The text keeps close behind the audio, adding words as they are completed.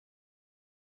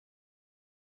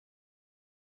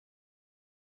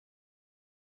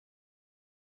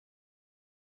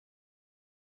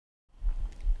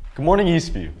Good morning,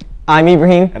 Eastview. I'm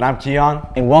Ibrahim. And I'm Keon.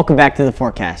 And welcome back to the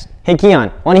forecast. Hey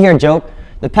Keon, want to hear a joke?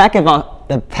 The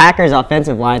Packers'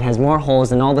 offensive line has more holes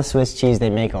than all the Swiss cheese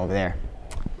they make over there.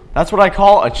 That's what I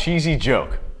call a cheesy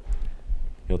joke.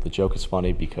 You know, the joke is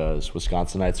funny because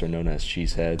Wisconsinites are known as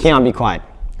cheeseheads. Keon, be quiet.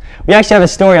 We actually have a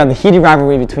story on the heated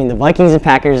rivalry between the Vikings and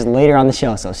Packers later on the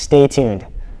show, so stay tuned.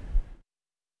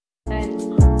 10,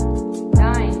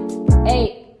 9,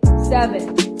 8,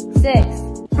 7,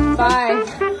 6, 5,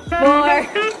 4,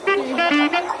 3.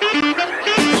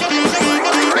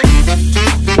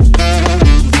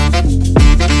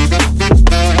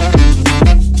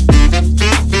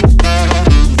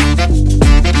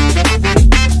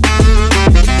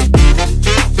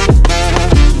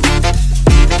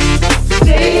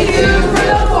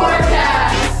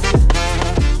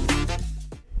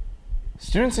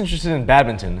 Students interested in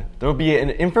badminton, there will be an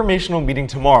informational meeting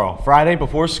tomorrow, Friday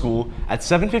before school at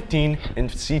 7:15 in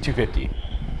C250.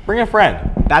 Bring a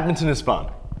friend. Badminton is fun.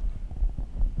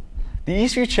 The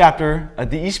Eastview chapter, the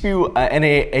Eastview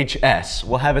NAHS,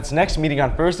 will have its next meeting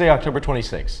on Thursday, October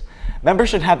 26th. Members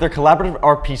should have their collaborative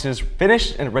art pieces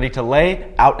finished and ready to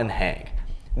lay out and hang.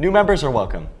 New members are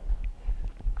welcome.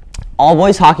 All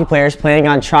boys hockey players planning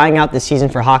on trying out this season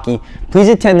for hockey, please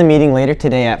attend the meeting later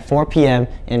today at 4 p.m.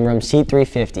 in room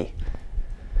C350.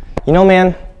 You know,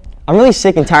 man, I'm really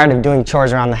sick and tired of doing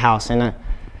chores around the house, and I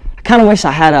kind of wish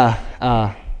I had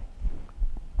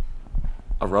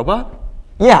A robot?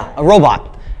 Yeah, a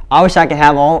robot. I wish I could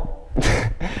have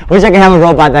wish I could have a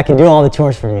robot that can do all the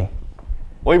chores for me.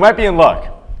 Well, you might be in luck.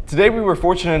 Today we were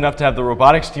fortunate enough to have the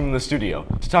robotics team in the studio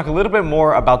to talk a little bit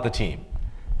more about the team.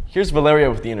 Here's Valeria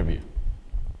with the interview.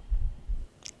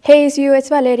 Hey Eastview, it's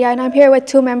Valeria, and I'm here with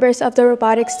 2 members of the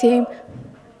robotics team.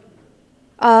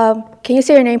 Can you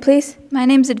say your name, please? My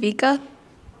name's Advika.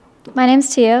 My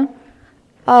name's Tia.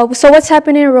 So what's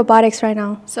happening in robotics right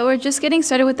now? So we're just getting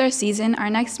started with our season. Our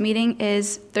next meeting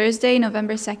is Thursday,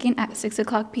 November 2nd at 6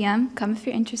 o'clock p.m. Come if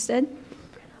you're interested.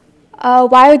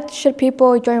 Why should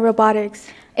people join robotics?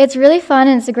 It's really fun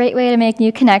and it's a great way to make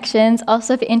new connections.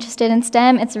 Also, if you're interested in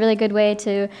STEM, it's a really good way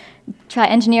to try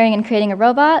engineering and creating a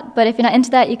robot. But if you're not into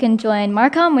that, you can join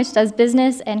Marcom, which does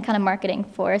business and kind of marketing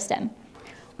for STEM.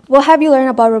 What have you learned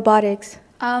about robotics?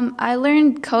 I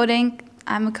learned coding.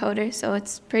 I'm a coder, so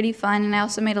it's pretty fun. And I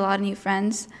also made a lot of new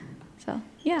friends. So,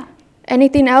 yeah.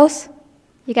 Anything else?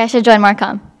 You guys should join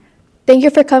Marcom. Thank you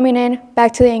for coming in.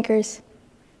 Back to the anchors.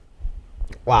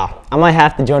 Wow, I might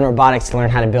have to join robotics to learn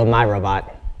how to build my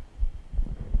robot.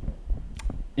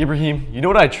 Ibrahim, you know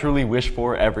what I truly wish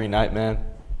for every night, man?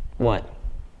 What?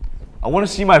 I want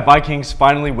to see my Vikings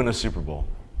finally win a Super Bowl.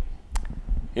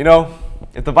 You know,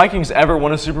 if the Vikings ever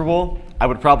won a Super Bowl, I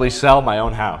would probably sell my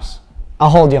own house. I'll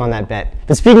hold you on that bet.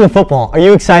 But speaking of football, are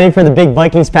you excited for the big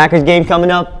Vikings-Packers game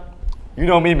coming up? You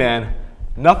know me, man.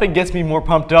 Nothing gets me more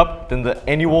pumped up than the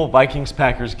annual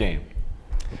Vikings-Packers game.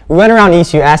 We went around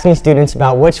Eastview asking students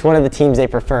about which one of the teams they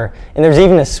prefer, and there's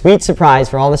even a sweet surprise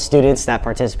for all the students that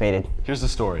participated. Here's the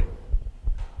story.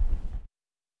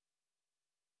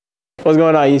 What's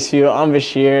going on, Eastview? I'm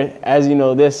Bashir. As you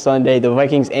know, this Sunday, the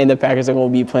Vikings and the Packers are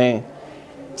going to be playing.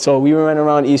 So we were running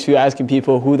around Eastview asking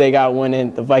people who they got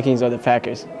winning, the Vikings or the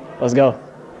Packers. Let's go.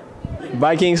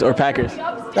 Vikings or Packers?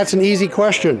 That's an easy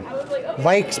question.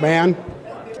 Vikes, man.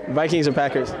 Vikings or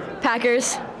Packers?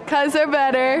 Packers, because they're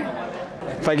better.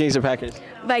 Vikings or Packers?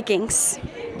 Vikings,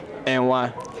 And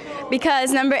why?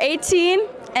 because number 18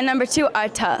 and number 2 are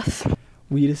tough.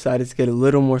 We decided to get a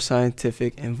little more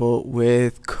scientific and vote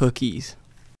with cookies.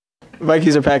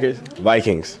 Vikings or Packers?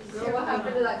 Vikings.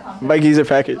 Vikings or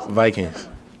Packers? Vikings.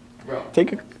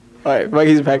 Take a... All right,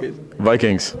 Vikings or Packers?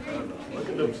 Vikings.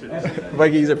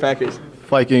 Vikings or Packers?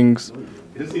 Vikings.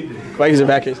 Vikings or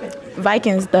Packers?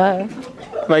 Vikings, duh.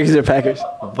 Vikings or Packers?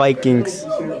 Vikings.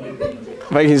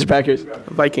 Vikings or Packers?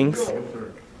 Vikings.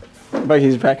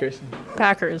 Vikings or Packers?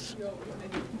 Packers.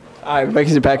 All right,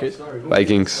 Vikings or Packers?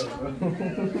 Vikings.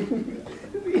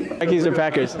 Vikings or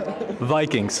Packers?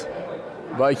 Vikings.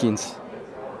 Vikings.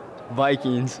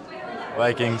 Vikings.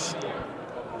 Vikings.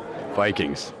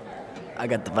 Vikings. I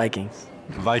got the Vikings.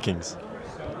 Vikings.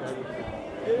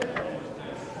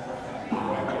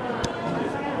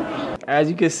 As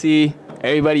you can see,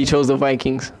 everybody chose the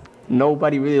Vikings.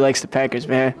 Nobody really likes the Packers,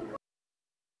 man.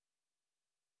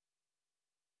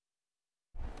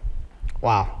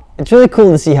 Wow, it's really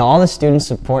cool to see how all the students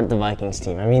support the Vikings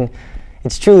team. I mean,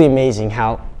 it's truly amazing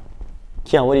how...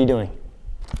 Keon, what are you doing?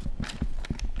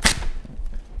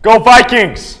 Go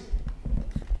Vikings!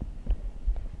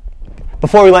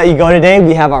 Before we let you go today,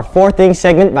 we have our 4 Things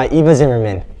segment by Eva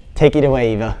Zimmerman. Take it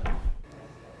away, Eva.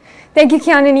 Thank you,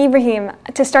 Kian and Ibrahim.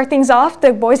 To start things off,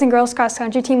 the boys and girls cross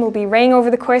country team will be raying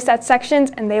over the course at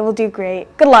sections, and they will do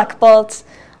great. Good luck, Bolts.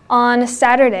 On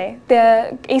Saturday,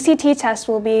 the ACT test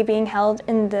will be being held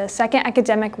in the second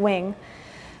academic wing.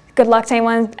 Good luck to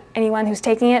anyone who's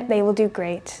taking it. They will do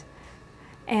great.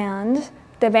 And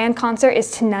the band concert is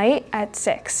tonight at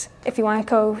 6. If you want to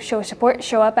go show support,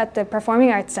 show up at the Performing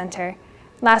Arts Center.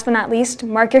 Last but not least,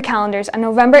 mark your calendars. On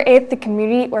November 8th, the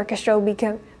Community Orchestra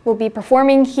will be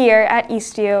performing here at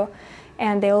Eastview,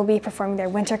 and they will be performing their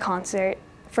winter concert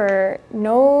for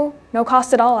no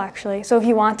cost at all, actually. So if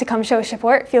you want to come show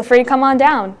support, feel free to come on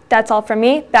down. That's all from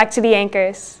me. Back to the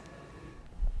anchors.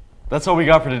 That's all we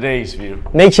got for today,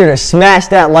 Eastview. Make sure to smash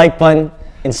that like button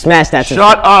and smash that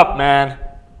Shut up, man.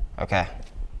 Okay.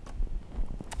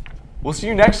 We'll see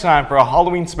you next time for a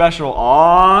Halloween special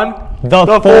on The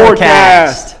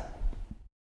Forecast.